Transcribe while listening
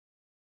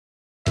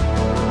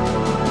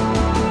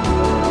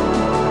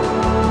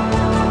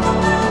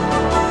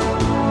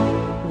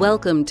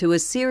Welcome to a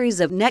series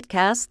of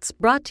netcasts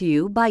brought to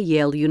you by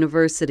Yale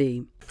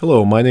University.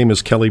 Hello, my name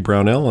is Kelly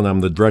Brownell, and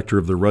I'm the director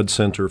of the Rudd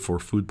Center for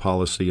Food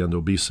Policy and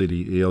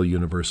Obesity at Yale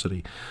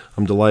University.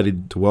 I'm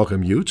delighted to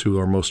welcome you to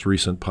our most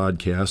recent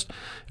podcast.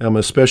 I'm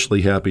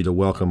especially happy to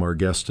welcome our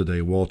guest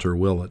today, Walter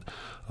Willett,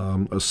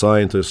 a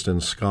scientist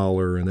and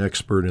scholar and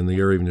expert in the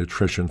area of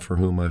nutrition for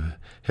whom I've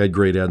had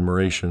great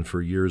admiration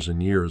for years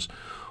and years.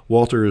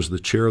 Walter is the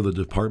chair of the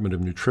Department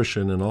of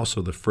Nutrition and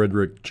also the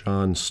Frederick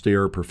John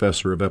Stair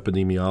Professor of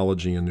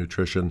Epidemiology and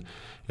Nutrition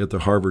at the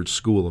Harvard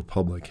School of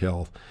Public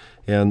Health.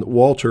 And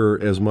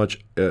Walter, as much,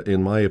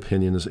 in my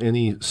opinion, as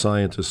any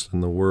scientist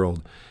in the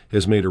world,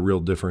 has made a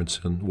real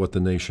difference in what the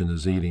nation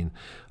is eating.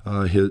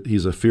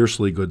 He's a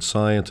fiercely good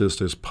scientist,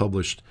 has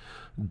published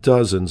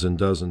dozens and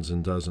dozens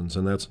and dozens,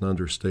 and that's an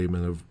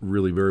understatement, of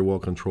really very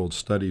well-controlled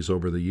studies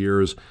over the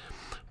years,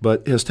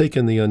 but has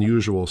taken the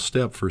unusual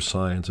step for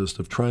scientists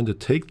of trying to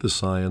take the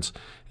science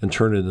and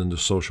turn it into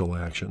social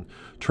action,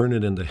 turn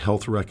it into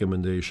health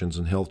recommendations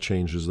and health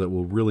changes that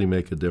will really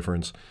make a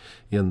difference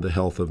in the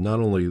health of not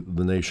only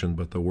the nation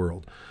but the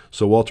world.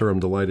 So, Walter, I'm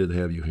delighted to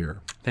have you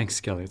here. Thanks,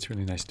 Kelly. It's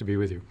really nice to be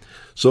with you.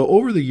 So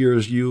over the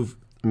years, you've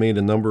made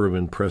a number of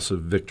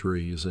impressive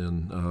victories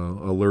in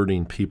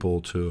alerting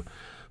people to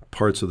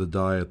parts of the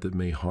diet that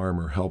may harm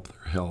or help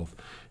their health.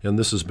 And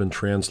this has been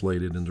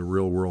translated into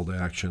real-world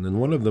action.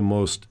 And one of the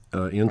most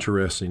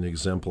interesting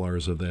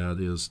exemplars of that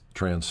is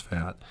trans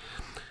fat.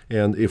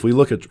 And if we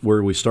look at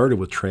where we started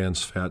with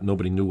trans fat,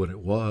 nobody knew what it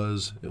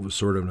was. It was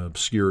sort of an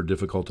obscure,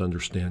 difficult to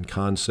understand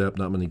concept.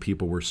 Not many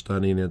people were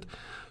studying it.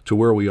 To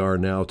where we are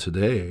now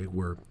today,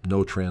 where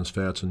no trans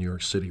fats in New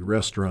York City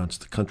restaurants.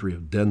 The country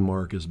of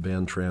Denmark has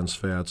banned trans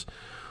fats.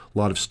 A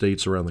lot of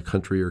states around the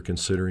country are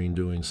considering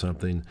doing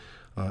something.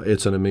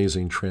 It's an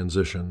amazing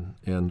transition.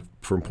 And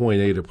from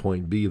point A to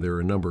point B, there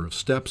are a number of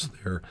steps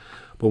there.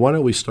 But why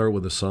don't we start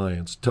with the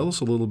science? Tell us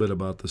a little bit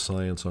about the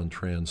science on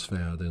trans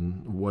fat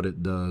and what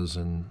it does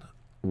and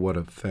what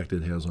effect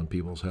it has on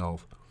people's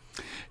health.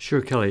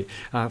 Sure, Kelly.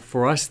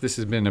 For us, this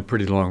has been a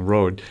pretty long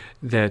road.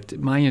 That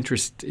my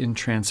interest in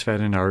trans fat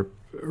in our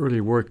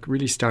early work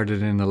really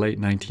started in the late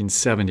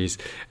 1970s.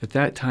 At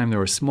that time, there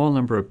were a small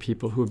number of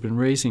people who had been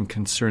raising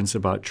concerns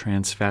about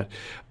trans fat,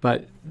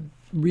 but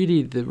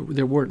really,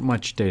 there weren't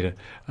much data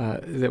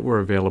that were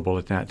available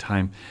at that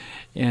time.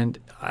 And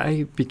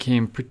I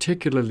became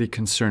particularly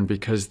concerned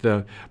because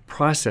the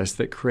process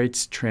that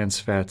creates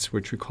trans fats,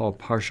 which we call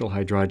partial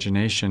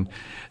hydrogenation,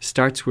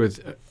 starts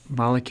with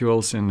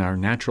molecules in our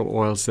natural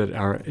oils that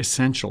are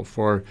essential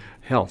for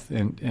health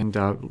and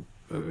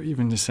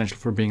even essential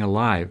for being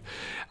alive.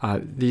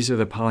 These are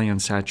the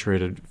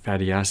polyunsaturated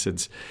fatty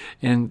acids,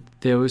 and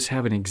those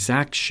have an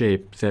exact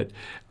shape that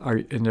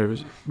and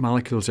those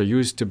molecules are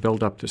used to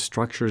build up the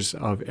structures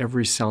of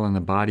every cell in the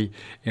body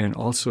and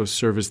also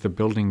serve as the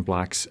building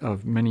blocks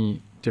of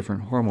many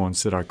different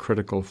hormones that are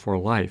critical for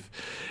life.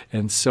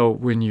 And so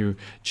when you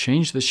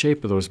change the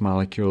shape of those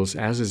molecules,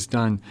 as is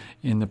done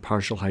in the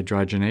partial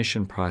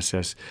hydrogenation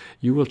process,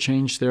 you will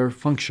change their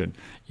function,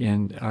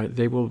 and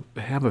they will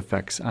have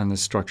effects on the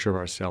structure of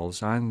our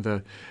cells, on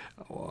the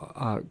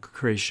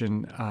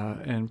creation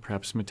and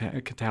perhaps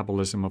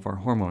catabolism of our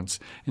hormones.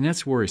 And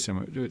that's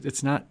worrisome.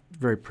 It's not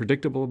very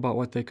predictable about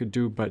what they could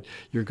do, but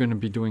you're going to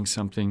be doing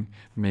something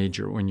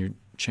major when you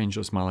change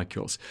those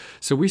molecules.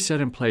 So we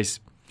set in place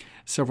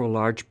several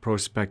large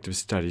prospective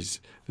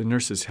studies. The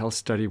Nurses' Health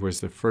Study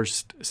was the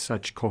first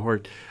such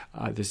cohort.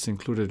 This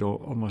included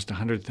almost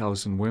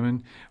 100,000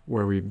 women,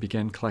 where we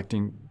began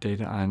collecting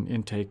data on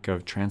intake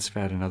of trans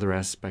fat and other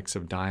aspects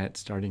of diet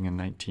starting in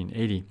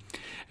 1980.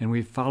 And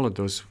we followed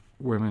those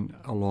women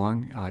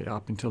along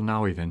up until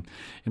now even.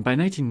 And by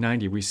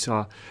 1990, we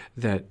saw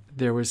that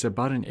there was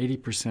about an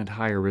 80%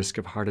 higher risk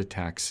of heart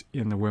attacks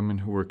in the women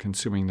who were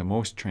consuming the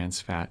most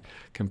trans fat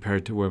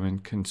compared to women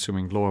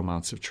consuming low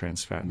amounts of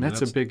trans fat. And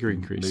that's a bigger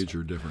increase.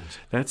 Major difference.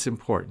 That's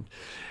important.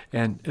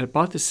 And at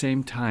about the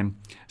same time,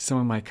 some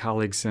of my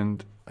colleagues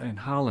in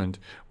Holland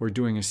were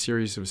doing a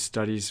series of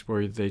studies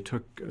where they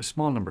took a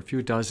small number, a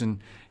few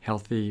dozen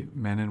healthy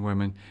men and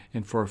women,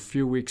 and for a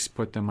few weeks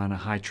put them on a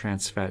high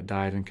trans fat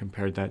diet and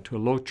compared that to a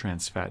low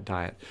trans fat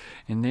diet.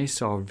 And they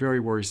saw very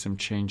worrisome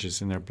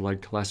changes in their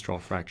blood cholesterol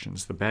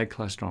fractions. The bad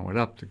cholesterol went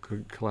up, the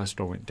good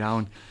cholesterol went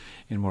down,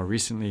 and more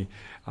recently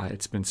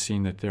it's been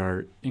seen that there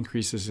are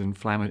increases in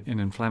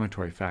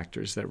inflammatory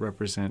factors that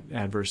represent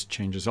adverse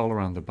changes all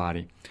around the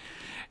body.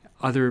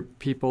 Other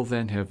people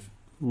then have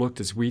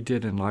looked, as we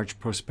did in large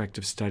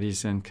prospective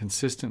studies, and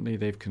consistently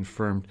they've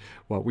confirmed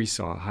what we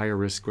saw, a higher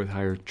risk with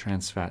higher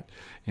trans fat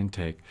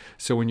intake.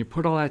 So when you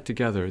put all that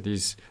together,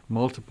 these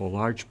multiple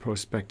large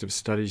prospective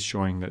studies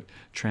showing that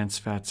trans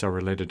fats are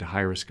related to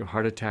high risk of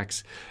heart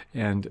attacks,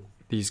 and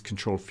these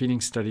controlled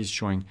feeding studies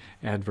showing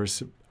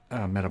adverse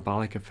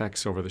metabolic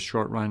effects over the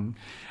short run,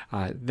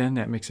 then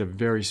that makes a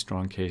very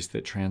strong case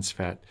that trans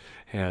fat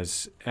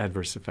has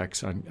adverse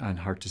effects on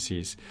heart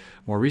disease.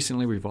 More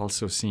recently, we've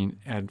also seen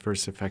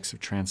adverse effects of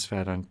trans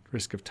fat on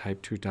risk of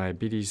type 2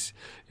 diabetes,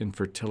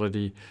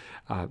 infertility,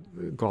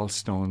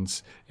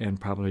 gallstones, and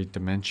probably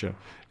dementia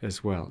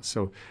as well.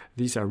 So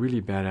these are really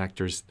bad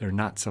actors. They're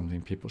not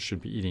something people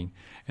should be eating.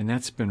 And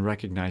that's been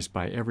recognized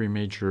by every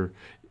major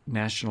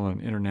national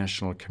and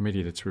international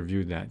committee that's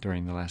reviewed that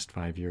during the last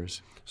 5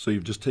 years. So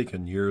you've just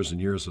taken years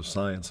and years of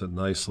science and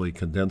nicely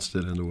condensed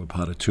it into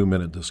about a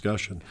 2-minute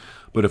discussion.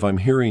 But if I'm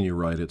hearing you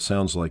right, it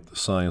sounds like the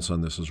science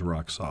on this is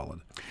rock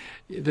solid.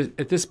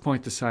 At this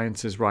point, the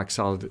science is rock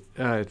solid.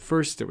 At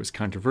first, it was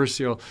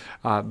controversial,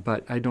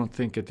 but I don't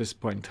think at this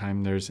point in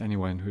time there's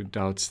anyone who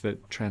doubts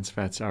that trans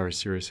fats are a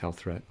serious health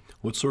threat.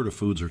 What sort of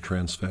foods are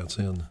trans fats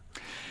in?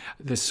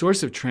 The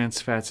source of trans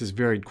fats has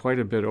varied quite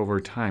a bit over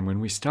time.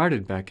 When we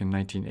started back in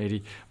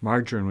 1980,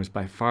 margarine was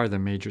by far the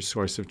major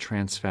source of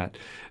trans fat.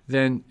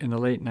 Then in the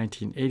late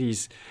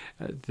 1980s,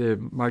 the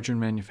margarine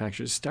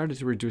manufacturers started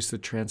to reduce the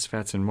trans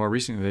fats, and more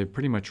recently they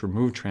pretty much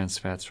removed trans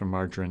fats from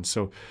margarine.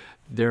 So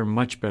they're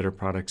much better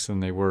products than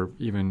they were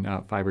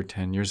even 5 or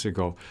 10 years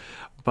ago.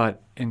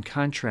 But in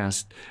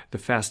contrast, the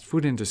fast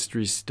food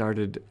industry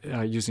started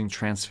using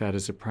trans fat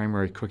as a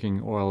primary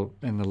cooking oil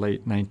in the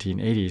late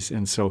 1980s.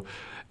 And so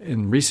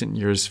in recent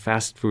years,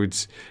 fast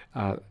foods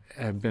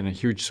have been a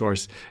huge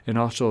source, and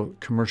also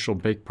commercial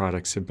baked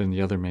products have been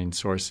the other main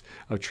source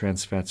of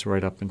trans fats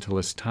right up until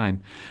this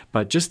time.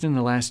 But just in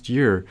the last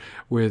year,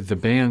 with the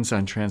bans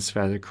on trans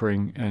fat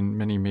occurring in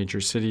many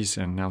major cities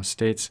and now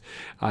states,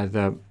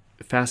 the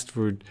fast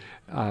food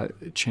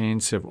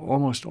chains have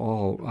almost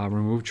all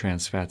removed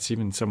trans fats,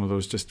 even some of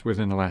those just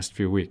within the last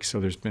few weeks. So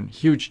there's been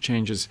huge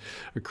changes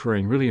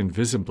occurring really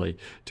invisibly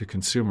to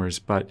consumers,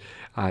 but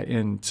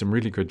in some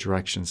really good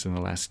directions in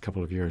the last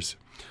couple of years.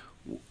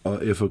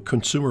 If a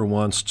consumer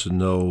wants to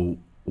know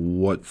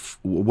what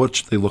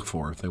should they look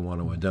for if they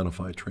want to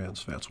identify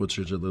trans fats, what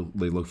should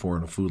they look for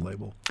in a food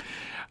label?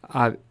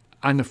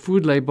 On the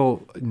food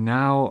label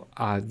now,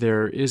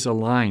 there is a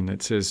line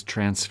that says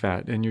trans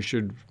fat, and you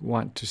should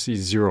want to see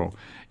 0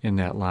 in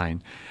that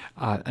line.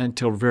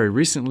 Until very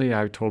recently,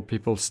 I told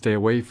people stay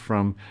away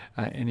from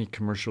any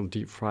commercial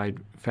deep-fried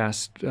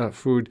fast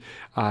food.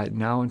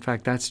 Now, in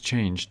fact, that's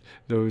changed.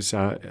 Those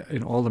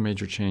in all the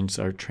major chains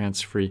are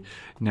trans-free.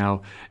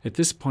 Now, at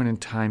this point in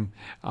time,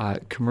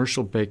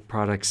 commercial baked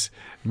products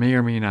may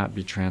or may not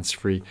be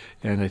trans-free,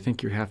 and I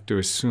think you have to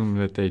assume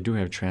that they do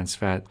have trans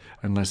fat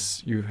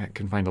unless you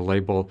can find a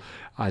label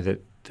that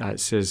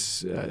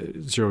says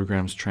 0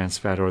 grams trans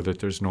fat or that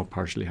there's no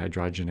partially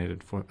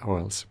hydrogenated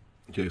oils.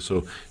 Okay,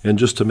 so, and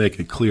just to make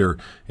it clear,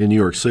 in New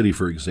York City,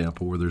 for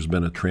example, where there's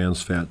been a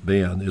trans fat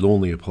ban, it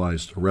only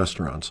applies to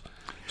restaurants.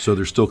 So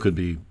there still could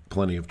be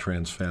plenty of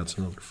trans fats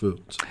in other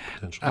foods,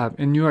 potentially.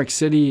 In New York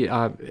City,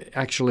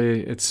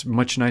 actually, it's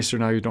much nicer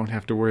now. You don't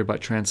have to worry about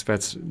trans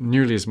fats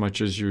nearly as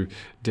much as you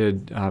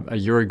did a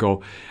year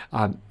ago.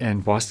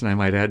 And Boston, I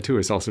might add, too,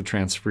 is also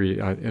trans-free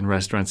in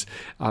restaurants.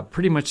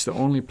 Pretty much the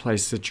only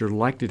place that you're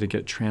likely to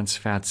get trans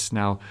fats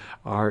now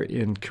are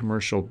in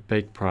commercial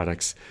baked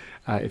products.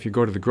 If you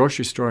go to the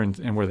grocery store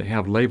and where they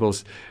have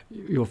labels,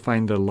 you'll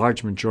find the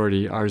large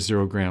majority are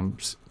 0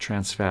 grams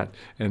trans fat,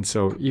 and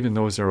so even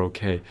those are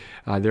okay.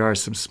 There are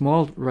some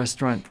small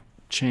restaurant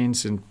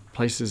chains and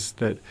places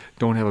that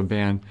don't have a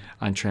ban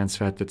on trans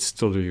fat that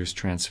still do use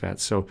trans fat.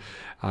 So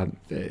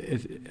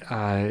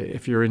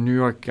if you're in New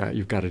York,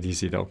 you've got it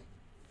easy, though.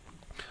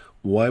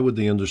 Why would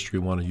the industry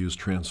want to use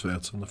trans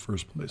fats in the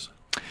first place?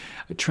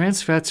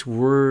 Trans fats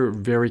were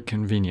very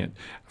convenient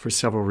for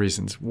several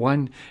reasons.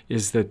 One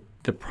is that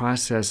the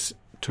process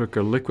took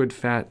a liquid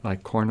fat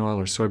like corn oil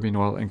or soybean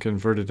oil and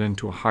converted it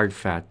into a hard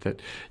fat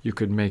that you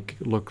could make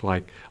look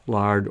like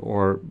lard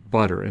or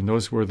butter. And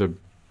those were the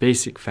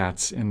basic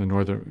fats in the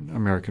Northern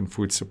American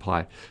food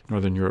supply,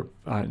 Northern Europe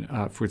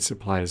food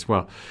supply as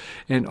well.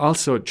 And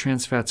also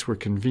trans fats were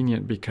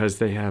convenient because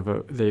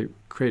they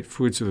create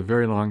foods with a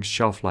very long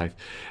shelf life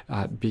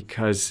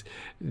because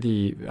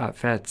the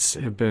fats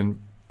have been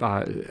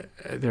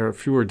there are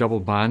fewer double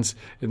bonds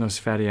in those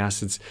fatty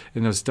acids.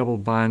 And those double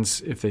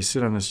bonds, if they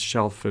sit on the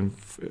shelf in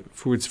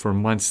foods for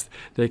months,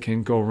 they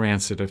can go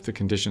rancid if the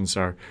conditions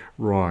are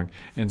wrong.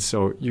 And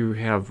so you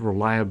have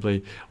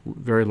reliably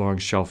very long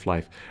shelf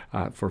life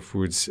for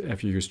foods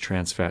if you use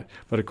trans fat.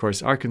 But of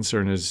course, our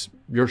concern is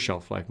your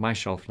shelf life, my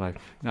shelf life,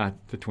 not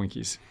the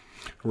Twinkies.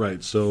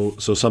 Right. So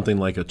something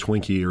like a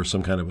Twinkie or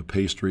some kind of a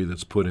pastry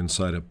that's put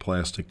inside a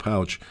plastic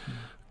pouch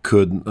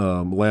could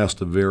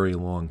last a very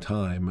long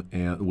time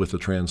with the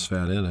trans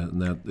fat in it, and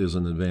that is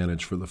an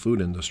advantage for the food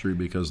industry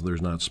because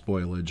there's not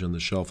spoilage, and the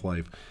shelf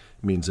life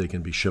means they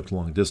can be shipped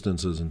long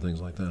distances and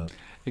things like that.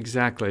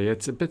 Exactly.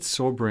 It's a bit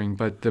sobering,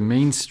 but the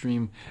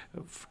mainstream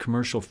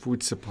commercial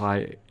food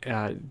supply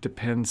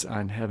depends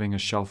on having a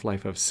shelf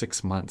life of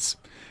 6 months.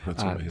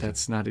 That's amazing.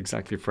 That's not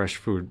exactly fresh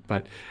food,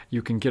 but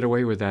you can get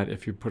away with that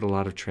if you put a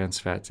lot of trans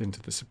fats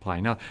into the supply.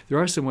 Now, there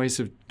are some ways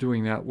of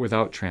doing that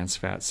without trans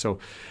fats, so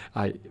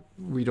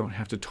we don't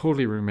have to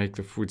totally remake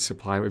the food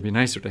supply. It would be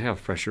nicer to have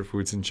fresher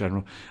foods in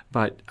general,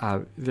 but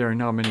there are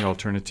now many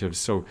alternatives.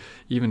 So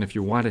even if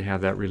you want to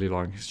have that really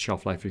long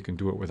shelf life, you can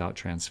do it without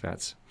trans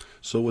fats.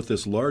 So with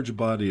this large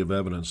body of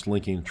evidence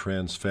linking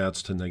trans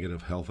fats to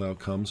negative health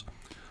outcomes,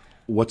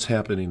 what's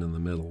happening in the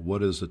middle?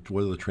 What do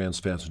the trans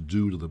fats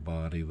do to the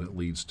body that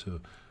leads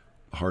to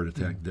heart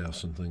attack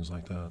deaths and things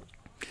like that?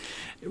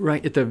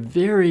 Right. At the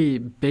very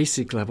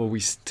basic level, we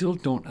still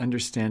don't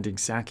understand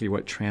exactly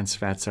what trans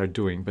fats are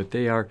doing, but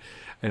they are,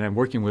 and I'm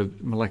working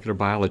with molecular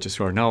biologists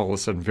who are now all of a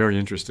sudden very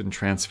interested in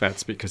trans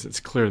fats because it's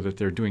clear that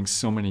they're doing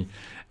so many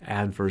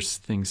adverse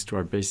things to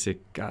our basic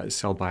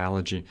cell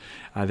biology.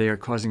 They are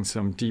causing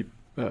some deep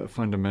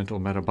fundamental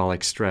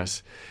metabolic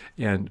stress,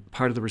 and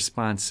part of the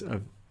response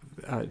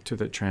to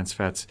the trans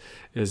fats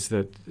is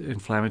that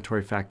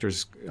inflammatory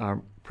factors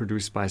are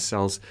produced by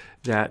cells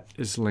that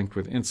is linked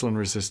with insulin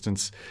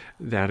resistance.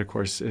 That, of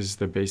course, is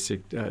the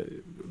basic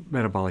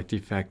metabolic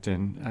defect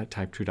in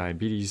type 2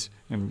 diabetes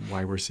and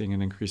why we're seeing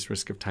an increased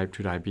risk of type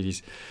 2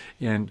 diabetes.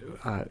 And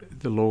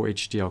the low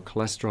HDL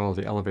cholesterol,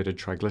 the elevated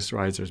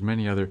triglycerides, there's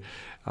many other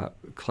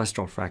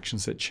cholesterol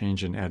fractions that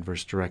change in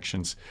adverse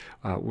directions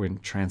when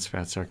trans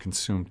fats are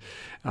consumed.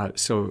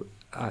 So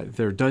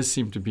there does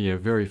seem to be a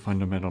very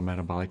fundamental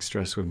metabolic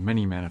stress with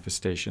many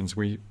manifestations.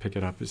 We pick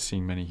it up as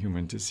seeing many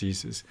human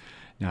diseases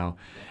now.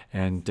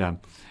 And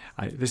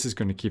this is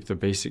going to keep the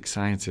basic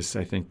scientists,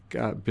 I think,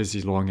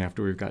 busy long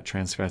after we've got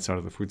trans fats out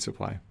of the food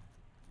supply.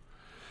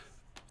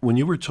 When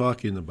you were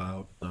talking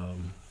about,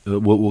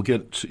 we'll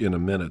get in a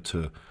minute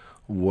to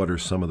what are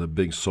some of the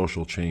big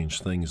social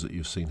change things that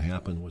you've seen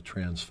happen with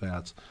trans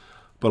fats.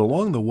 But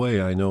along the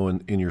way, I know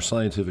in your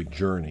scientific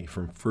journey,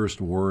 from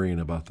first worrying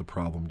about the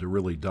problem to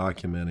really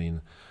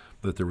documenting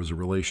that there was a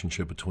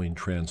relationship between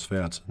trans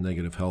fats and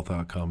negative health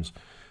outcomes,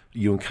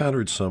 you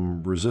encountered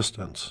some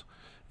resistance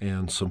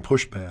and some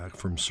pushback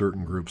from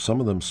certain groups, some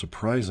of them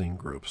surprising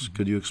groups.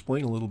 Could you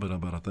explain a little bit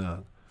about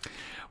that?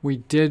 We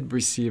did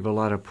receive a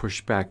lot of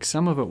pushback.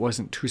 Some of it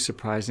wasn't too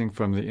surprising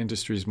from the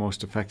industries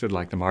most affected,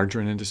 like the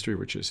margarine industry,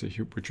 which was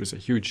a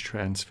huge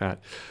trans fat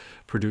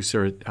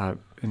producer in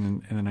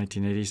the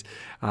 1980s.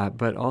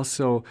 But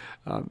also,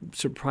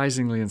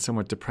 surprisingly and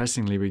somewhat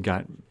depressingly, we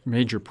got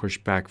major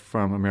pushback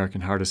from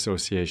American Heart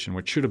Association,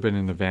 which should have been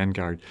in the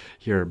vanguard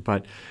here.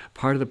 But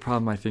part of the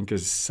problem, I think,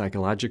 is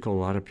psychological.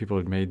 A lot of people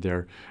had made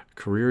their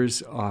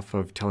careers off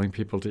of telling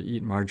people to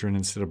eat margarine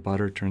instead of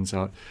butter. Turns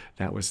out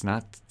that was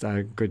not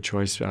a good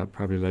choice,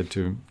 probably led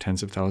to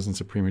tens of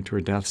thousands of premature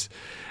deaths.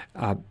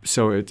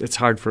 So it's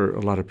hard for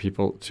a lot of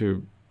people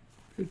to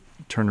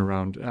turn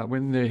around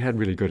when they had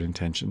really good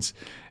intentions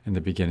in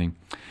the beginning.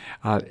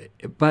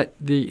 But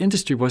the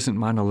industry wasn't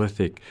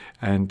monolithic,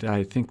 and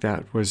I think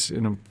that was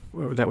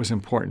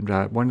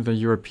important. One of the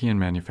European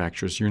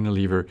manufacturers,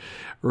 Unilever,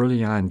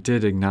 early on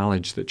did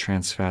acknowledge that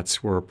trans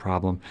fats were a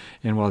problem.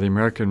 And while the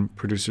American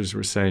producers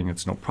were saying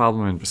it's no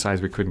problem, and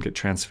besides we couldn't get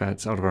trans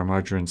fats out of our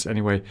margarines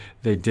anyway,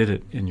 they did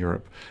it in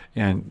Europe.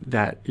 And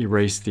that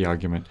erased the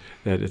argument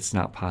that it's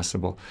not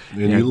possible.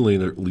 And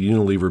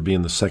Unilever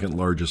being the second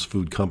largest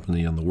food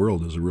company in the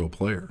world is a real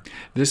player.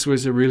 This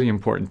was a really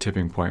important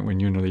tipping point when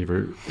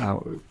Unilever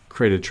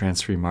created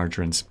trans-free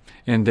margarines.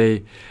 And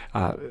they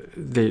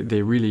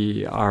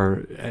really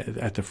are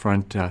at the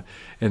front,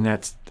 and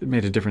that's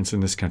made a difference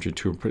in this country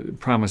too.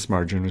 Promise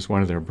Margarine was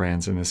one of their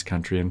brands in this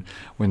country, and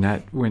when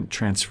that went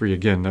trans-free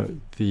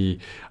again, the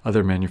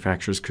other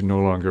manufacturers could no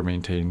longer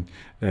maintain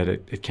that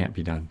it can't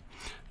be done.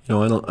 You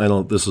know, I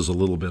don't. This is a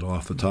little bit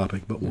off the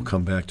topic, but we'll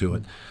come back to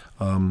it.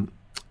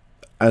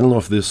 I don't know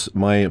if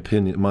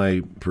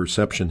my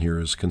perception here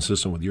is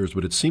consistent with yours,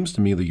 but it seems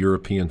to me the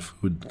European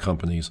food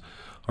companies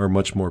are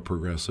much more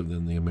progressive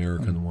than the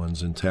American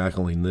ones in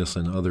tackling this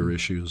and other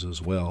issues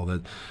as well,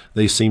 that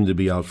they seem to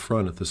be out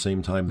front. At the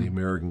same time, the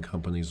American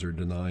companies are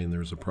denying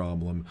there's a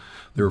problem.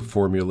 They're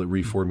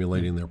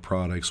reformulating their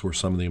products where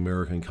some of the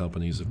American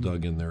companies have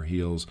dug in their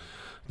heels.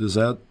 Does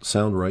that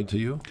sound right to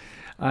you?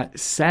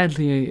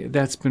 Sadly,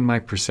 that's been my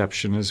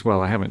perception as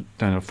well. I haven't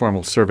done a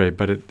formal survey,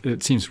 but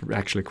it seems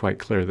actually quite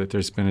clear that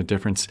there's been a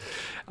difference.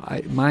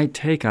 My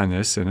take on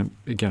this, and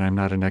again, I'm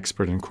not an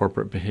expert in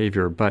corporate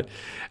behavior, but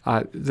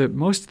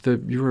most of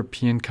the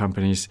European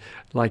companies,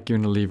 like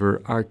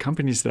Unilever, are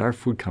companies that are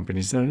food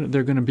companies.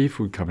 They're going to be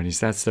food companies.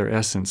 That's their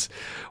essence.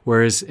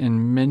 Whereas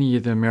in many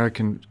of the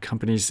American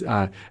companies,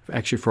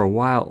 actually for a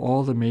while,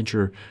 all the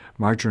major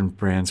margarine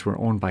brands were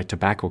owned by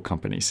tobacco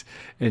companies.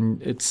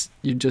 And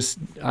you just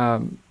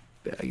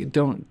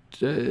don't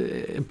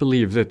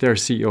believe that their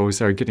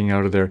CEOs are getting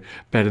out of their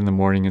bed in the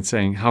morning and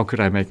saying, how could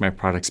I make my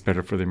products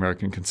better for the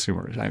American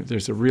consumer?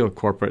 There's a real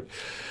corporate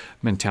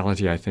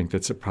mentality, I think,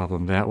 that's a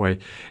problem that way.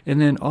 And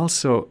then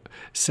also,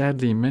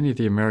 sadly, many of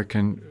the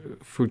American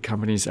food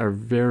companies are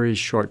very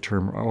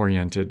short-term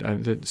oriented.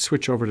 The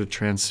switch over to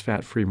trans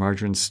fat-free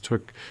margarines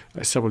took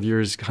several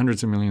years,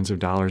 hundreds of millions of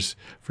dollars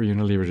for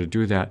Unilever to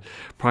do that.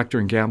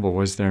 Procter & Gamble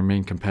was their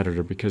main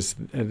competitor because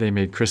they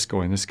made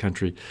Crisco in this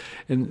country.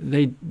 And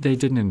they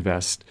didn't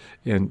invest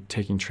in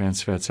taking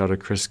trans fats out of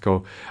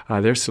Crisco.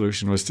 Their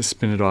solution was to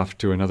spin it off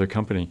to another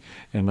company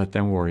and let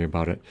them worry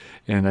about it.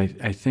 And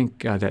I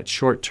think that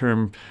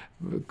short-term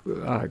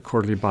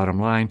quarterly bottom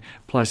line,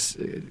 plus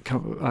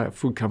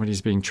food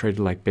companies being traded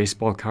like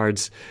baseball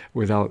cards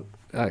without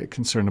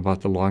concern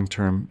about the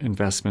long-term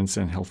investments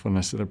and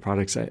healthfulness of the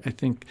products, I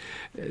think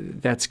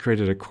that's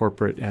created a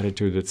corporate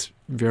attitude that's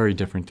very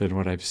different than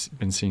what I've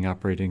been seeing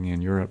operating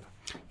in Europe.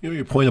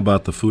 Your point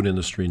about the food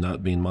industry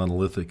not being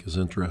monolithic is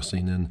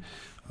interesting, and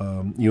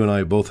you and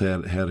I both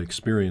had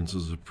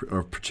experiences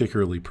of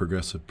particularly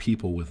progressive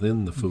people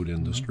within the food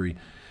industry,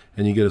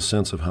 and you get a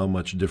sense of how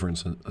much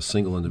difference a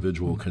single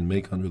individual can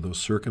make under those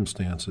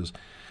circumstances.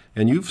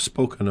 And you've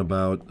spoken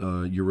about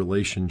your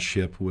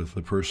relationship with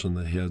the person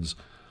that heads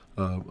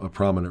a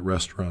prominent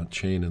restaurant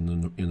chain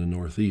in the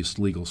Northeast,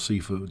 Legal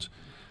Seafoods.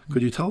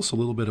 Could you tell us a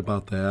little bit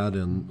about that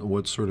and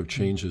what sort of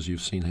changes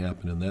you've seen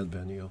happen in that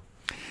venue?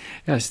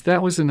 Yes,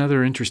 that was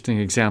another interesting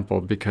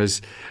example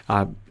because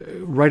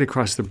right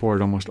across the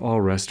board, almost all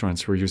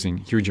restaurants were using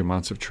huge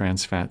amounts of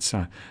trans fats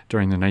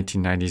during the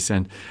 1990s.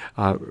 And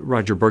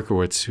Roger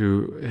Berkowitz,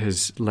 who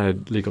has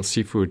led Legal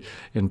Seafood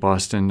in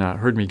Boston,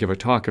 heard me give a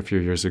talk a few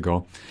years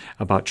ago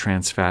about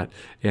trans fat.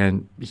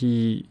 And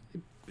he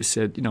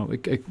said,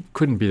 it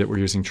couldn't be that we're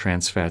using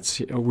trans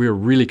fats. We're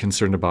really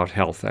concerned about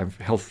health.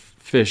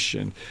 Fish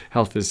and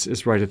health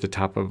is right at the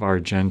top of our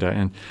agenda,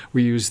 and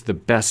we use the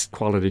best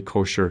quality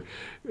kosher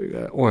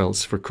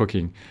oils for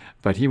cooking.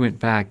 But he went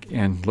back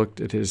and looked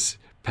at his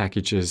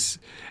packages,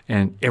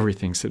 and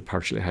everything said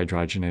partially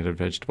hydrogenated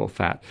vegetable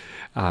fat.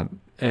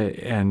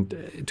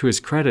 And to his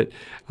credit,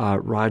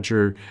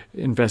 Roger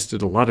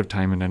invested a lot of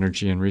time and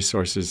energy and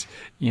resources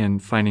in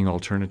finding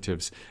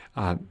alternatives.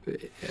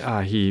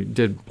 He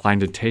did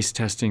blinded taste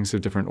testings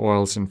of different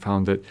oils and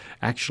found that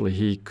actually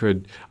he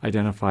could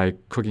identify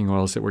cooking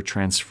oils that were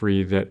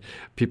trans-free that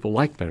people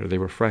liked better. They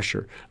were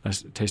fresher,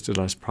 tasted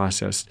less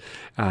processed.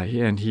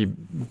 And he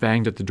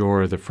banged at the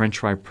door of the French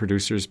fry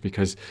producers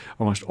because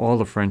almost all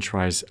the French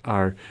fries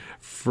are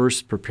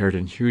first prepared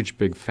in huge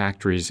big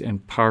factories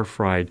and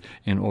par-fried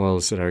in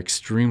oils that are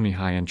extremely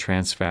high in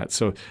trans fat.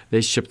 So they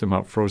ship them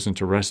out frozen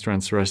to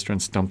restaurants.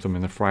 Restaurants dump them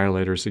in the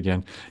fryer-laters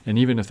again. And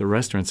even if the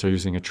restaurants are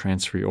using a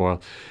trans-free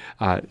oil,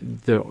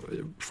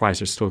 the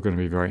fries are still going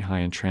to be very high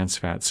in trans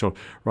fat. So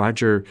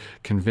Roger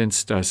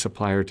convinced a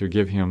supplier to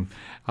give him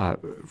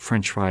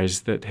French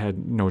fries that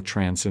had no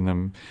trans in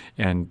them.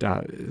 And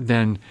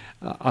then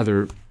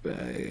other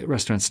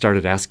restaurants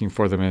started asking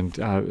for them, and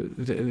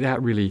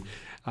that really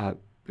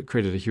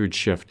created a huge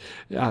shift.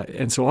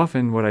 And so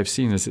often what I've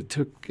seen is it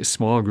took a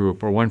small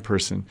group or one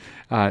person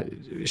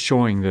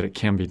showing that it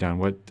can be done.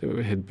 What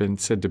had been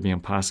said to be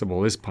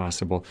impossible is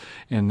possible,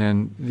 and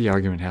then the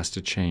argument has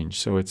to change.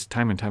 So it's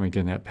time and time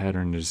again that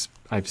pattern is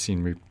I've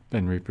seen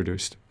been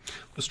reproduced.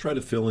 Let's try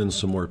to fill in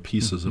some more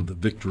pieces of the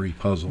victory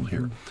puzzle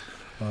here.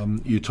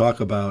 You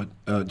talk about,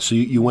 so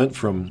you went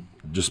from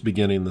just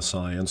beginning the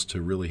science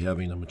to really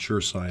having a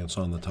mature science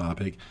on the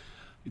topic,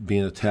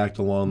 being attacked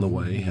along the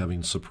way,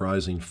 having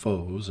surprising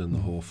foes in the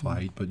whole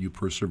fight, but you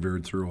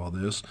persevered through all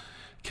this,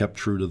 kept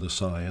true to the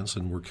science,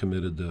 and were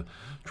committed to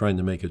trying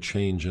to make a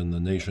change in the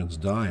nation's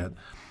diet.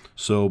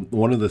 So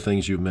one of the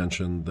things you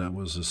mentioned that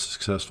was a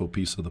successful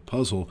piece of the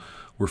puzzle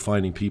were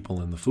finding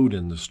people in the food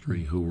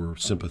industry who were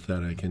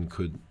sympathetic and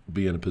could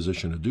be in a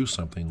position to do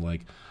something,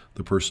 like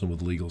the person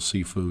with Legal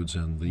Seafoods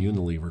and the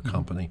Unilever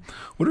company.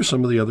 What are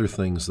some of the other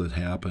things that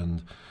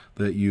happened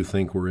that you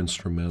think were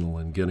instrumental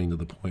in getting to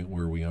the point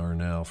where we are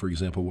now? For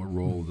example, what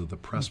role did the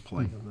press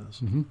play in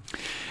this?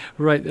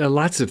 Right.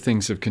 Lots of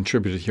things have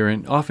contributed here,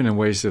 and often in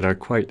ways that are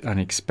quite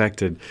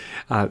unexpected.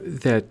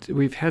 That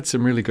we've had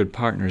some really good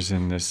partners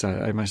in this.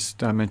 I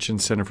must mention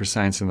Center for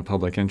Science and the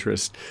Public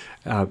Interest,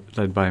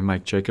 led by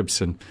Mike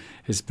Jacobson,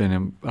 has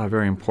been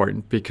very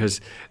important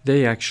because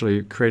they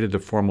actually created a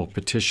formal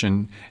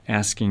petition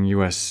asking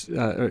U.S.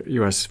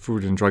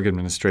 Food and Drug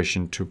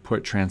Administration to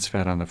put trans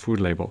fat on the food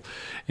label.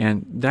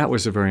 And that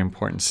was a very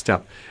important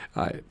step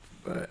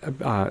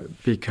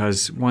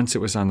because once it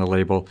was on the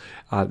label,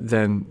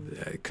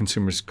 then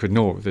consumers could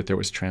know that there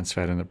was trans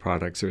fat in the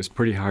products. It was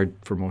pretty hard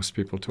for most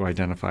people to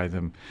identify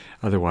them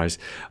otherwise.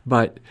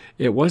 But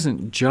it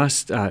wasn't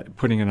just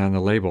putting it on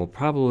the label.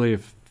 Probably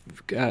if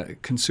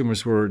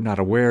consumers were not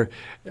aware,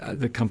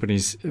 the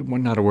companies were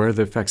not aware of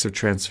the effects of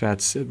trans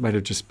fats, it might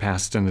have just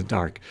passed in the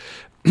dark.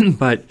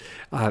 But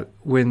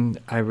when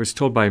I was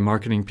told by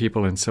marketing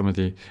people in some of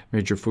the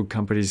major food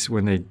companies,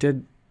 when they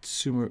did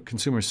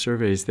consumer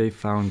surveys, they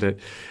found that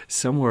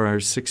somewhere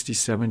 60,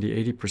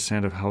 70,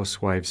 80% of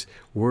housewives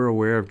were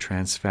aware of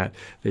trans fat.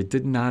 They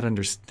did not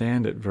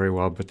understand it very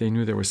well, but they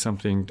knew there was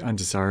something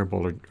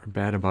undesirable or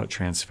bad about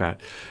trans fat.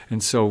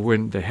 And so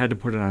when they had to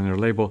put it on their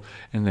label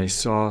and they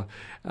saw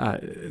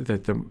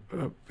that the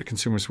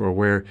consumers were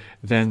aware,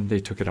 then they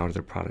took it out of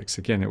their products.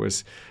 Again, it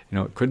was,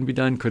 it couldn't be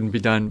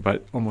done,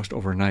 but almost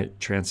overnight,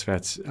 trans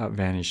fats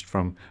vanished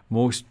from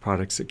most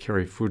products that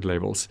carry food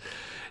labels.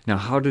 Now,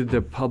 how did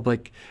the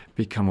public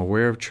become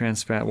aware of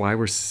trans fat? Why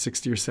were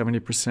 60 or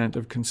 70%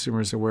 of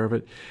consumers aware of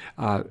it?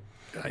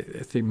 I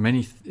think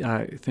many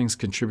things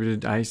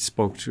contributed. I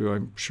spoke to,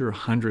 I'm sure,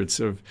 hundreds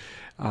of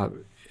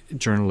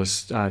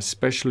journalists,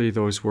 especially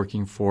those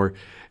working for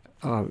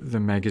the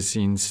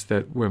magazines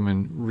that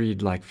women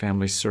read, like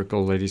Family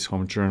Circle, Ladies'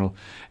 Home Journal.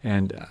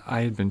 And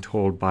I had been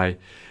told by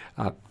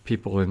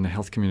people in the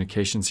health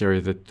communications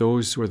area that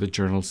those were the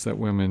journals that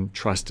women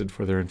trusted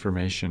for their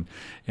information.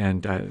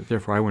 And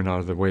therefore, I went out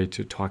of the way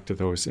to talk to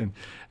those. And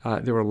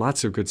there were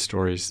lots of good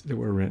stories that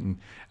were written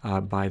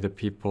by the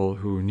people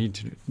who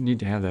need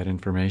to have that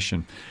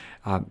information.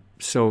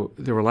 So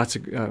there were lots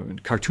of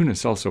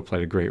cartoonists also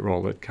played a great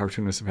role. That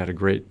cartoonists have had a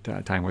great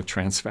time with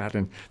trans fat,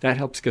 and that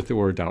helps get the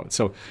word out.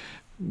 So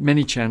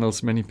many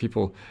channels, many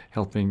people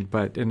helping,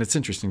 and it's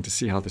interesting to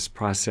see how this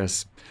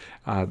process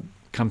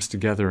comes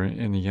together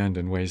in the end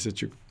in ways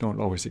that you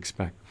don't always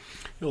expect.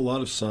 A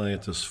lot of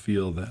scientists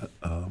feel that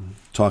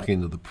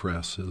talking to the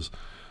press is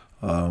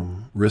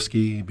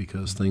risky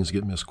because things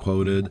get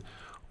misquoted,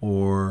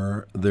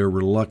 or they're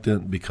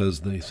reluctant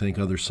because they think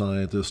other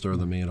scientists are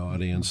the main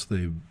audience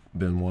they've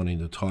been wanting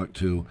to talk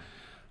to.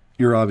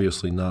 You're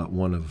obviously not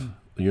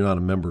you're not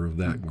a member of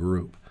that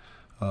group.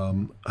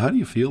 How do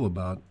you feel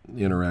about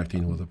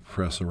interacting with the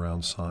press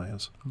around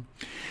science?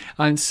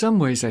 In some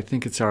ways, I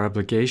think it's our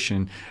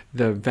obligation.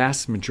 The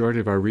vast majority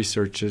of our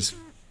research is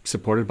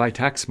supported by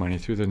tax money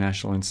through the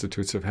National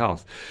Institutes of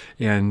Health.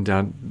 And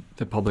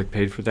the public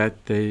paid for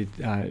that. They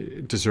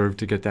deserve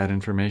to get that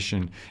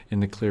information in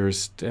the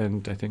clearest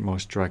and, I think,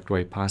 most direct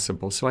way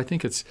possible. So I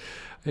think it's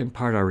in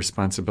part our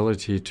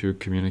responsibility to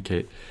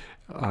communicate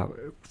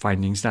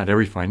findings. Not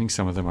every finding.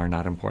 Some of them are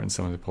not important.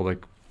 Some of the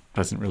public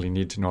doesn't really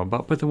need to know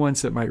about, but the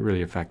ones that might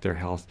really affect their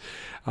health,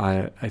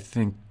 I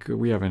think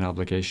we have an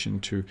obligation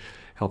to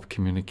help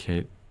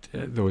communicate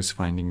those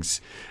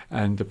findings.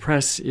 And the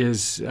press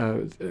is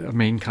a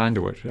main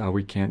conduit.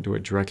 We can't do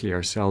it directly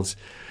ourselves.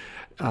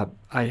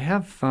 I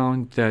have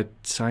found that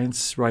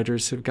science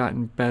writers have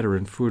gotten better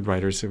and food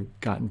writers have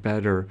gotten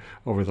better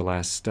over the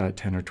last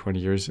 10 or 20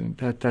 years, and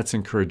that's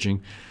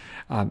encouraging.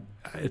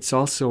 It's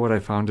also what I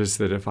found is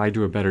that if I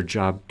do a better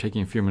job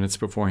taking a few minutes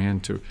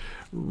beforehand to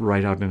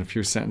write out in a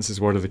few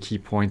sentences what are the key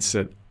points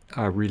that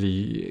are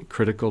really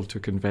critical to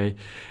convey,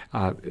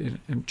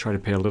 and try to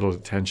pay a little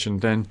attention,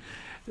 then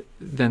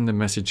the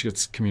message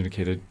gets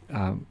communicated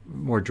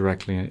more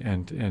directly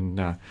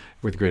and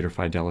with greater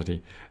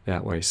fidelity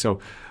that way.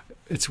 So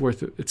it's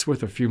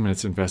worth a few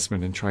minutes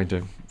investment in trying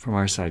to, from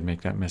our side,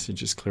 make that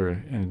message as clear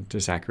and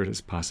as accurate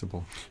as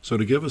possible. So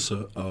to give us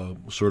a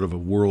sort of a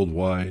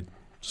worldwide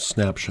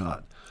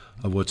snapshot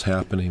of what's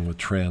happening with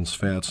trans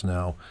fats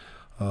now,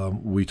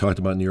 we talked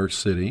about New York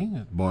City,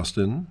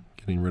 Boston,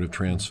 getting rid of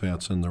trans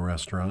fats in the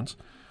restaurants.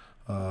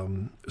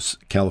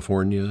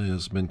 California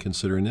has been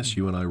considering this.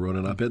 You and I wrote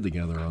an op-ed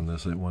together on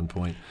this at one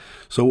point.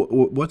 So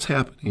what's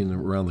happening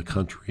around the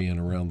country and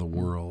around the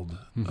world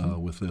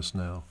with this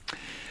now?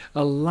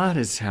 A lot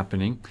is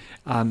happening,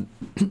 and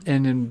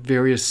in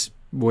various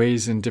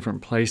ways in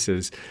different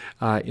places.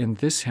 In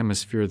this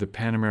hemisphere, the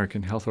Pan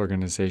American Health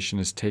Organization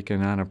has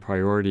taken on a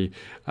priority,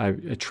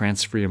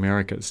 Trans-Free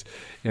Americas.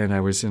 And I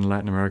was in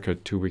Latin America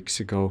 2 weeks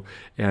ago,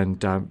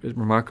 and it's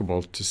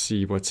remarkable to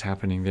see what's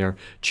happening there.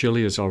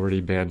 Chile has already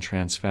banned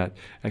trans fat.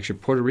 Actually,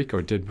 Puerto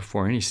Rico did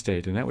before any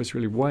state, and that was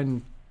really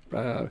one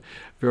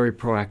very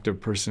proactive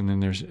person in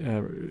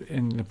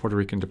the Puerto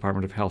Rican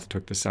Department of Health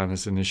took this on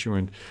as an issue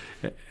and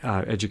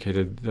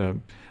educated the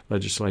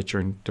legislature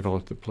and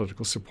developed the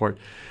political support.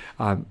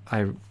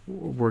 I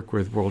work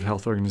with World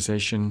Health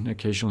Organization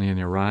occasionally in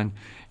Iran,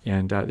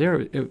 and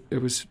there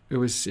it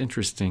was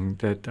interesting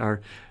that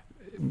our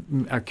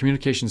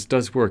communications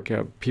does work.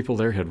 People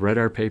there had read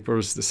our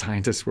papers. The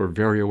scientists were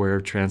very aware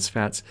of trans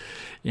fats,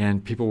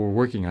 and people were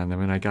working on them.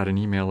 And I got an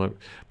email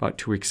about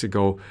 2 weeks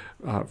ago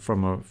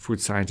from a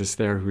food scientist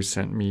there who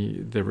sent me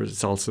the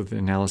results of the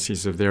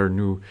analyses of their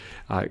new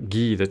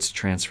ghee that's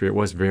trans-free. It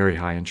was very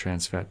high in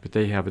trans fat, but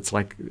they have, it's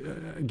like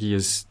ghee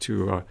is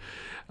to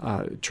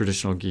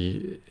traditional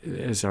ghee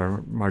as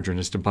our margarine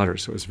is to butter.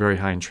 So it was very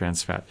high in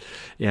trans fat.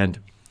 And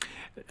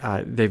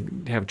they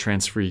have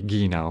trans-free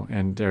ghee now,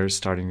 and they're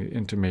starting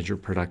into major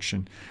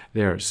production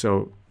there.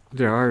 So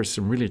there are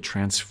some really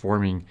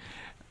transforming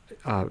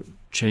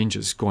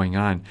changes going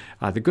on.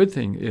 The good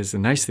thing is, the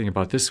nice thing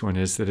about this one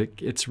is that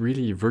it's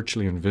really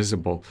virtually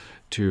invisible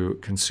to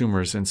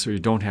consumers, and so you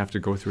don't have to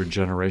go through a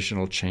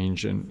generational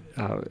change in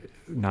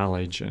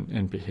knowledge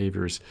and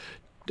behaviors.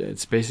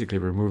 It's basically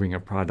removing a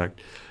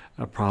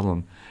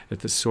problem at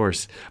the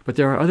source. But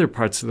there are other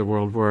parts of the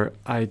world where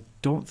I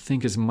don't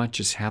think as much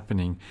is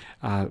happening.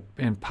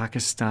 In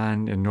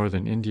Pakistan and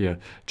northern India,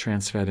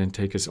 trans fat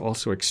intake is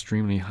also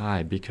extremely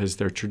high because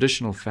their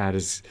traditional fat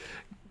is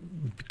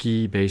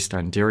ghee based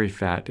on dairy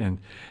fat, and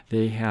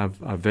they have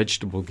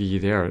vegetable ghee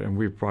there, and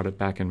we've brought it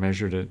back and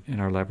measured it in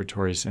our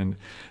laboratories, and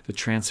the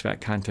trans fat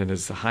content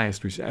is the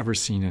highest we've ever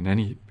seen in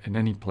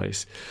any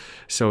place.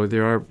 So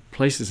there are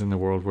places in the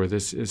world where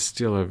this is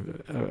still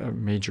a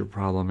major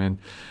problem, and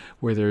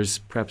where there's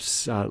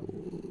perhaps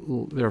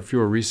there are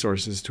fewer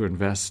resources to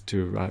invest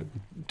to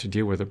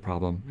deal with the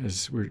problem,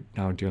 as we're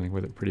now dealing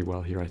with it pretty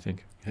well here, I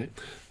think. Okay.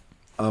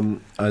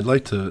 I'd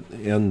like to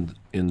end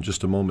in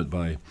just a moment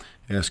by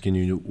asking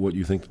you what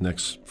you think the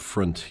next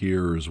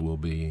frontiers will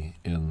be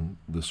in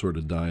the sort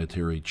of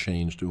dietary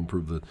change to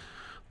improve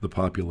the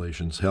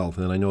population's health.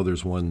 And I know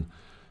there's one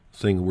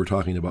thing we're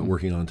talking about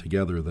working on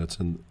together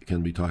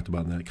can be talked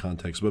about in that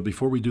context. But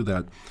before we do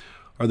that,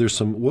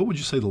 what would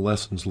you say the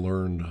lessons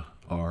learned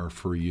are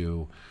for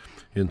you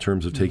in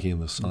terms of taking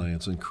the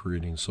science and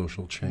creating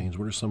social change?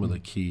 What are some of the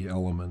key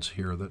elements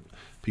here that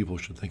people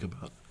should think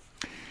about?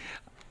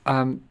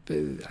 I've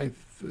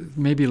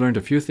maybe learned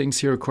a few things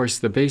here. Of course,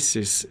 the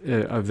basis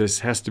of this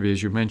has to be,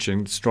 as you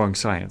mentioned, strong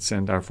science,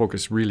 and our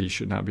focus really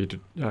should not be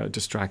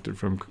distracted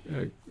from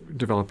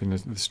developing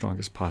the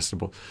strongest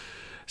possible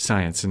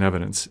science and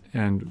evidence.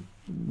 And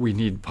we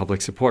need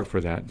public support for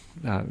that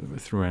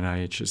through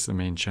NIH is the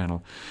main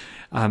channel.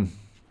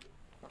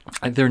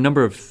 There are a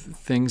number of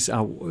things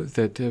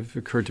that have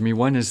occurred to me.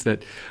 One is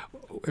that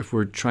if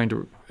we're trying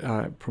to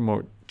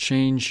promote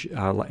change,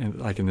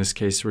 like in this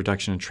case,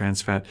 reduction in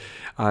trans fat,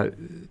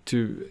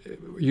 to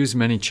use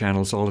many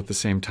channels all at the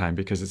same time,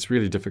 because it's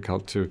really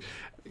difficult to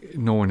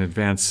know in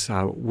advance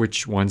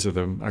which ones of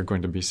them are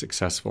going to be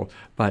successful.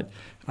 But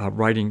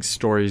writing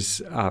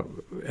stories,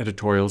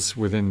 editorials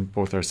within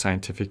both our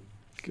scientific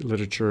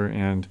literature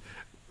and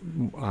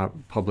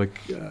public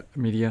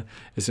media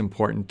is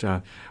important.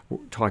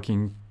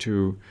 Talking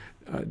to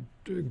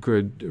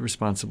good,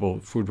 responsible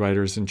food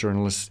writers and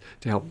journalists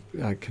to help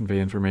convey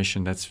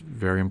information, that's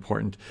very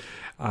important.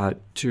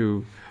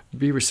 To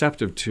be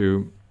receptive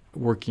to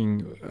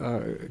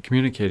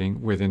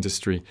communicating with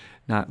industry,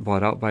 not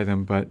bought out by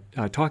them, but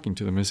talking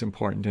to them is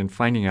important, and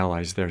finding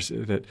allies there, so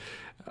that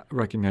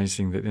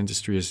recognizing that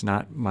industry is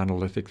not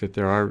monolithic, that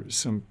there are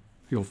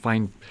you'll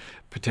find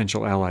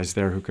potential allies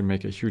there who can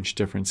make a huge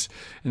difference,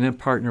 and then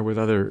partner with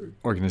other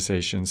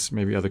organizations,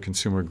 maybe other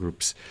consumer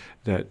groups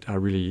that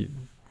really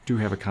do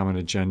have a common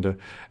agenda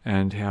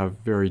and have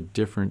very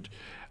different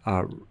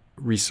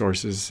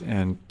resources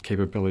and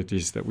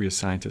capabilities that we as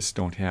scientists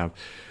don't have.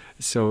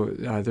 So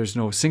there's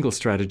no single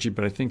strategy,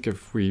 but I think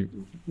if we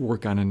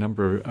work on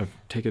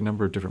take a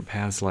number of different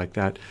paths like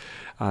that,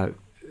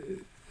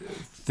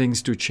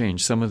 things do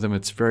change. Some of them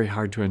it's very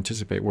hard to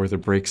anticipate where the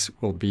breaks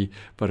will be,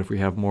 but if we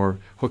have more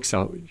hooks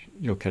out,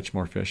 you'll catch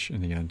more fish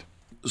in the end.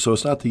 So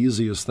it's not the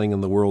easiest thing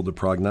in the world to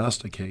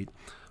prognosticate,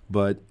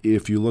 but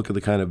if you look at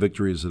the kind of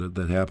victories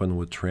that happen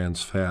with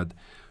trans fat,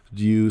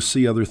 do you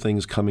see other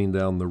things coming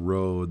down the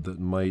road that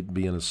might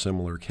be in a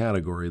similar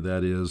category?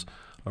 That is,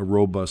 a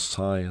robust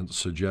science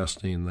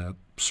suggesting that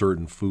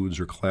certain foods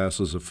or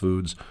classes of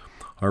foods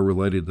are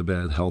related to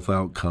bad health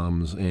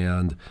outcomes,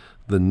 and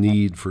the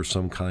need for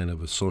some kind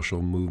of a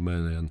social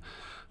movement and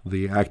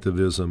the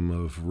activism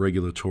of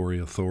regulatory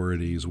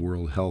authorities,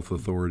 World Health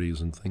authorities,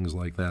 and things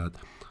like that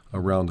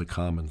around a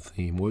common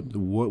theme.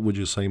 What would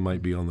you say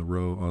might be on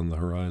the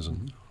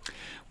horizon?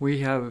 We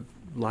have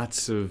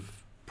lots of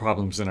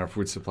problems in our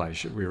food supply.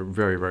 We are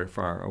very, very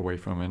far away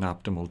from an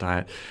optimal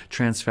diet.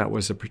 Trans fat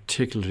was a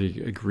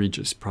particularly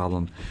egregious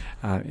problem,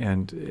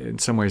 and in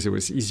some ways it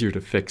was easier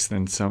to fix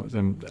than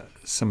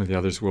some of the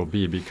others will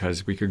be,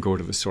 because we could go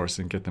to the source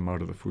and get them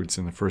out of the foods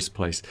in the first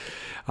place.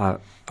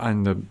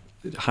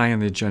 High on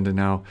the agenda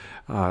now,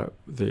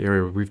 the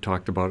area we've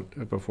talked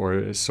about before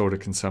is soda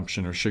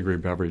consumption or sugary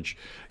beverage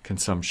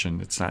consumption.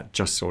 It's not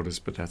just sodas,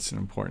 but that's an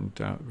important,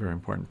 very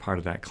important part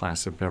of that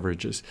class of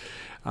beverages.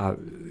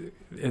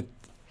 It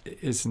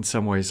is in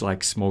some ways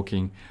like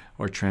smoking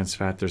or trans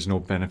fat. There's no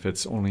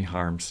benefits, only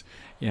harms,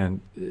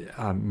 and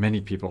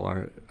many people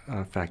are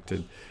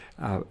affected.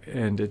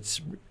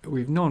 And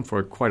we've known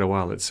for quite a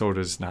while that soda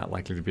is not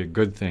likely to be a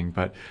good thing,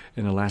 but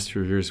in the last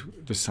few years,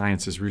 the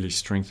science has really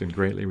strengthened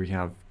greatly. We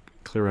have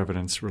clear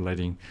evidence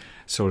relating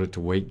soda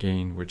to weight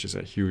gain, which is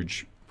a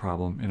huge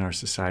problem in our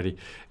society,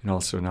 and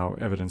also now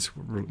evidence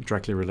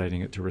directly relating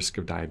it to risk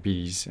of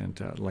diabetes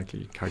and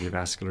likely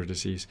cardiovascular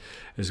disease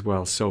as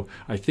well. So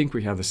I think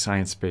we have the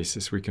science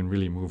basis. We can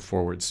really move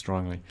forward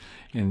strongly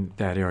in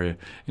that area.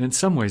 And in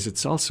some ways,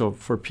 it's also,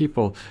 for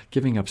people,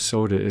 giving up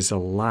soda is a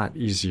lot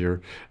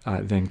easier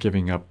than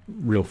giving up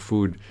real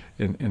food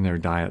in their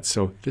diet.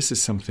 So this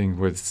is something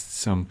with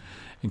some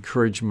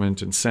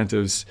encouragement,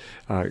 incentives,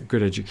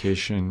 good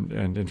education,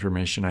 and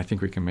information. I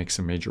think we can make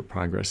some major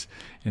progress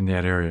in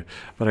that area.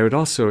 But I would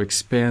also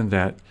expand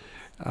that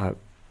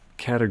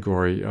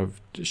category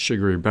of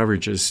sugary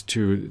beverages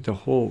to the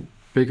whole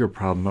bigger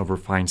problem of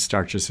refined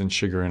starches and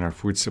sugar in our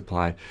food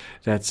supply.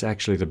 That's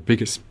actually the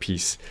biggest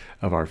piece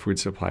of our food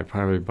supply,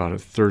 probably about a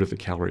third of the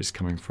calories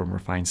coming from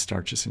refined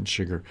starches and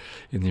sugar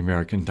in the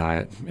American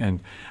diet. And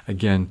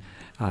again,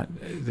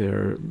 there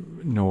are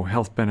no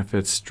health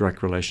benefits,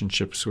 direct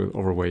relationships with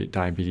overweight,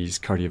 diabetes,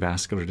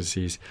 cardiovascular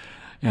disease.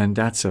 And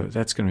that's going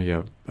to be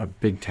a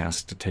big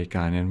task to take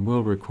on, and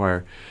will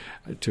require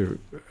to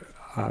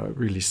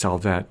really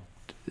solve that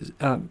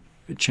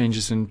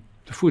changes in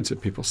the foods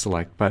that people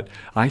select. But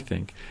I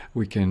think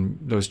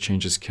those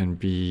changes can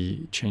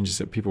be changes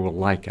that people will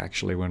like,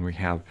 actually, when we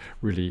have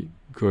really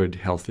good,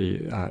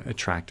 healthy,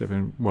 attractive,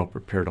 and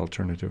well-prepared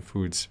alternative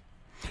foods.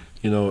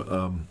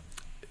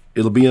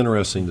 It'll be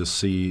interesting to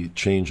see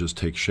changes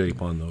take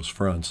shape on those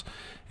fronts.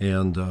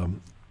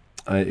 And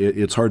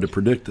it's hard to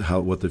predict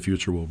what the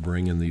future will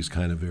bring in these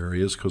kind of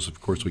areas because,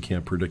 of course, we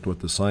can't predict what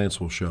the science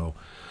will show.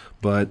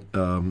 But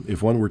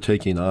if one were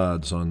taking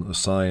odds on a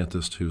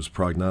scientist whose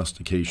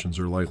prognostications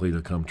are likely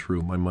to come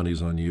true, my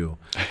money's on you.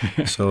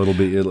 So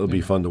it'll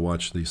be fun to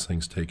watch these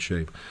things take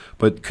shape.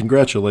 But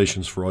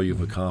congratulations for all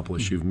you've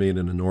accomplished. You've made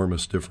an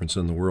enormous difference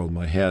in the world.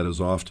 My hat is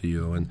off to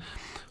you. And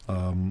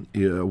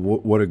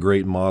what a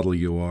great model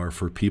you are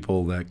for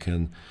people that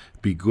can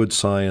be good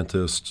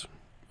scientists,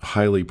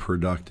 highly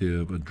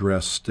productive,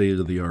 address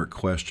state-of-the-art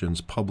questions,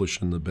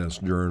 publish in the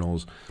best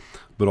journals,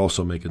 but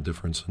also make a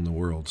difference in the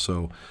world.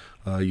 So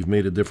you've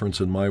made a difference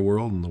in my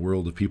world and the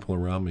world of people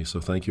around me. So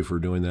thank you for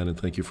doing that, and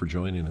thank you for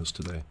joining us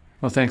today.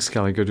 Well, thanks,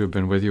 Kelly. Good to have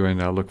been with you,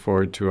 and I look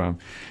forward to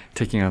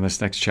taking on this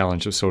next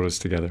challenge of sodas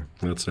together.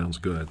 That sounds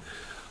good.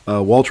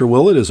 Walter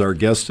Willett is our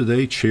guest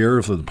today, chair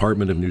of the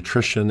Department of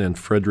Nutrition, and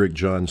Frederick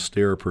John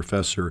Stair,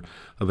 professor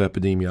of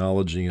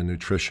epidemiology and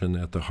nutrition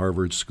at the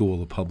Harvard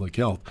School of Public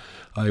Health.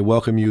 I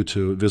welcome you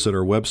to visit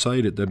our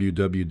website at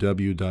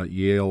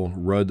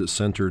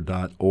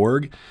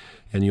www.yaleruddcenter.org,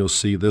 and you'll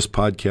see this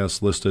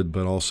podcast listed,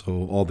 but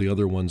also all the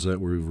other ones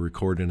that we've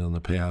recorded in the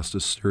past, a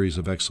series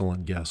of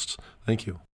excellent guests. Thank you.